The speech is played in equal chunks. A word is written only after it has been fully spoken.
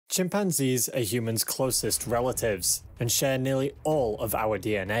Chimpanzees are humans' closest relatives and share nearly all of our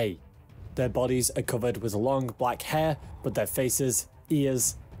DNA. Their bodies are covered with long black hair, but their faces,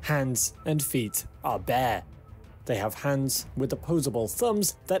 ears, hands, and feet are bare. They have hands with opposable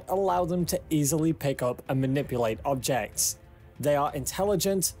thumbs that allow them to easily pick up and manipulate objects. They are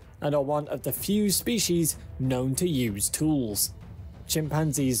intelligent and are one of the few species known to use tools.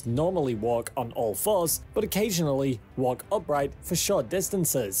 Chimpanzees normally walk on all fours, but occasionally walk upright for short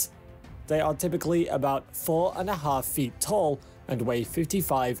distances. They are typically about 4.5 feet tall and weigh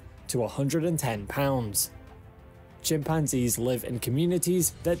 55 to 110 pounds. Chimpanzees live in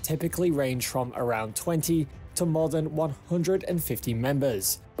communities that typically range from around 20 to more than 150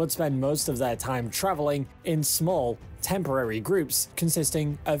 members, but spend most of their time traveling in small, temporary groups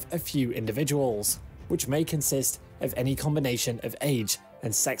consisting of a few individuals, which may consist of any combination of age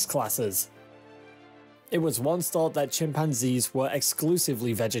and sex classes. It was once thought that chimpanzees were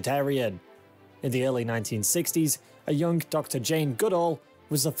exclusively vegetarian. In the early 1960s, a young Dr. Jane Goodall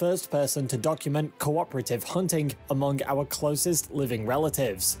was the first person to document cooperative hunting among our closest living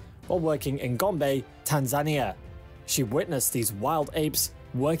relatives, while working in Gombe, Tanzania. She witnessed these wild apes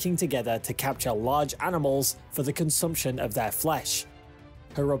working together to capture large animals for the consumption of their flesh.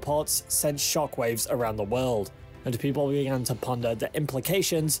 Her reports sent shockwaves around the world, and people began to ponder the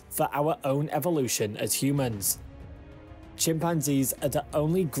implications for our own evolution as humans. Chimpanzees are the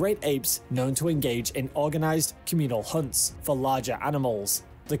only great apes known to engage in organized communal hunts for larger animals.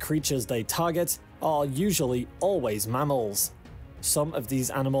 The creatures they target are usually always mammals. Some of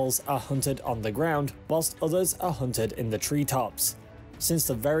these animals are hunted on the ground, whilst others are hunted in the treetops. Since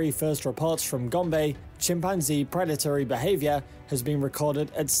the very first reports from Gombe, chimpanzee predatory behavior has been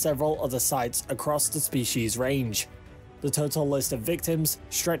recorded at several other sites across the species range. The total list of victims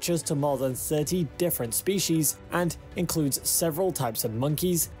stretches to more than 30 different species and includes several types of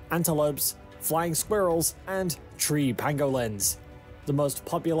monkeys, antelopes, flying squirrels, and tree pangolins. The most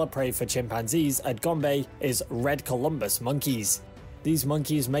popular prey for chimpanzees at Gombe is red Columbus monkeys. These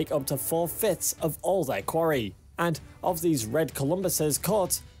monkeys make up to 4/5 of all their quarry, and of these red Columbuses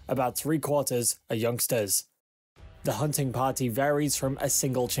caught, about 3/4 are youngsters. The hunting party varies from a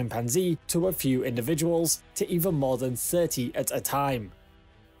single chimpanzee to a few individuals to even more than 30 at a time.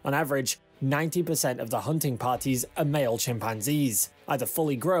 On average, 90% of the hunting parties are male chimpanzees, either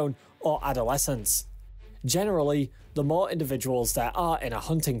fully grown or adolescents. Generally, the more individuals there are in a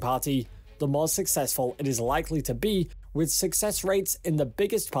hunting party, the more successful it is likely to be, with success rates in the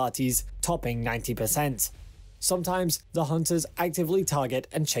biggest parties topping 90%. Sometimes the hunters actively target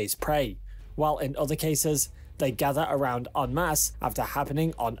and chase prey, while in other cases, they gather around en masse after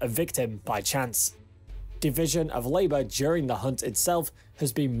happening on a victim by chance. Division of labor during the hunt itself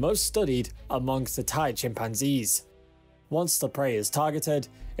has been most studied amongst the Thai chimpanzees. Once the prey is targeted,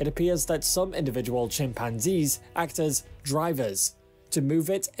 it appears that some individual chimpanzees act as drivers to move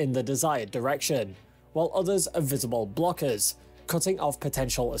it in the desired direction, while others are visible blockers, cutting off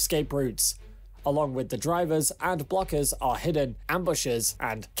potential escape routes. Along with the drivers and blockers are hidden ambushers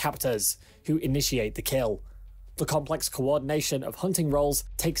and captors, who initiate the kill. The complex coordination of hunting roles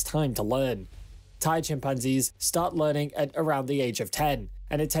takes time to learn. Thai chimpanzees start learning at around the age of 10,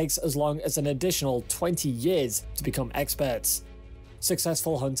 and it takes as long as an additional 20 years to become experts.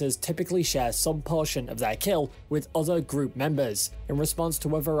 Successful hunters typically share some portion of their kill with other group members in response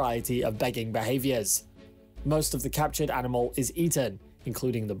to a variety of begging behaviors. Most of the captured animal is eaten,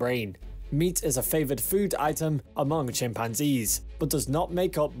 including the brain. Meat is a favored food item among chimpanzees, but does not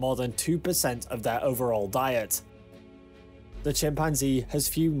make up more than 2% of their overall diet. The chimpanzee has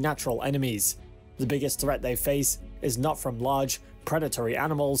few natural enemies. The biggest threat they face is not from large, predatory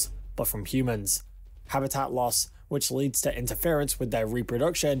animals, but from humans. Habitat loss, which leads to interference with their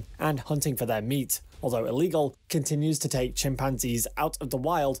reproduction and hunting for their meat, although illegal, continues to take chimpanzees out of the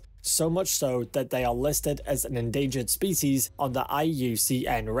wild, so much so that they are listed as an endangered species on the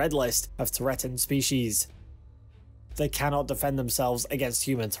IUCN Red List of threatened species. They cannot defend themselves against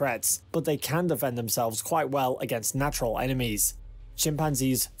human threats, but they can defend themselves quite well against natural enemies.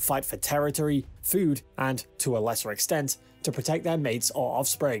 Chimpanzees fight for territory, food, and, to a lesser extent, to protect their mates or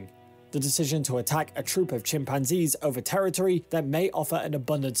offspring. The decision to attack a troop of chimpanzees over territory that may offer an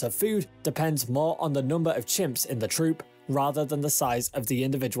abundance of food depends more on the number of chimps in the troop, rather than the size of the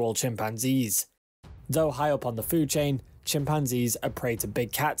individual chimpanzees. Though high up on the food chain, chimpanzees are prey to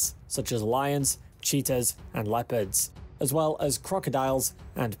big cats such as lions, cheetahs, and leopards, as well as crocodiles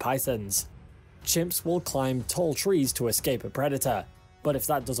and pythons. Chimps will climb tall trees to escape a predator, but if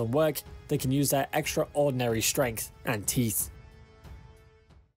that doesn't work, they can use their extraordinary strength and teeth.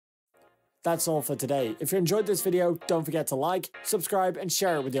 That's all for today. If you enjoyed this video, don't forget to like, subscribe, and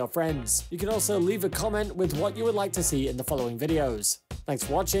share it with your friends. You can also leave a comment with what you would like to see in the following videos. Thanks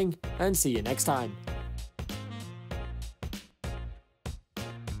for watching, and see you next time.